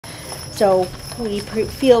So we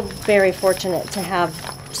feel very fortunate to have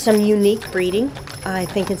some unique breeding. I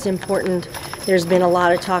think it's important. There's been a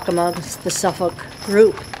lot of talk amongst the Suffolk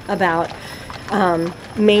group about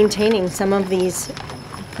maintaining some of these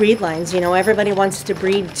breed lines. You know, everybody wants to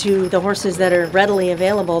breed to the horses that are readily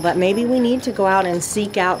available, but maybe we need to go out and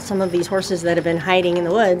seek out some of these horses that have been hiding in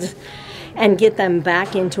the woods and get them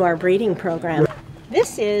back into our breeding program.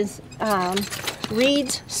 This is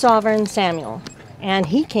Reed's Sovereign Samuel, and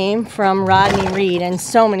he came from Rodney Reed, and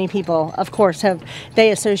so many people, of course,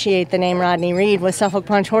 they associate the name Rodney Reed with Suffolk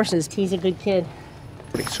Punch horses. He's a good kid.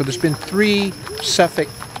 So there's been 3 Suffolk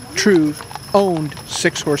true owned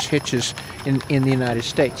 6-horse hitches in the United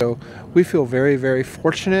States. So we feel very, very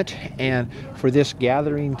fortunate, and for this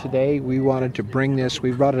gathering today, we wanted to bring this.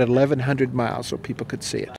 We brought it 1,100 miles so people could see it.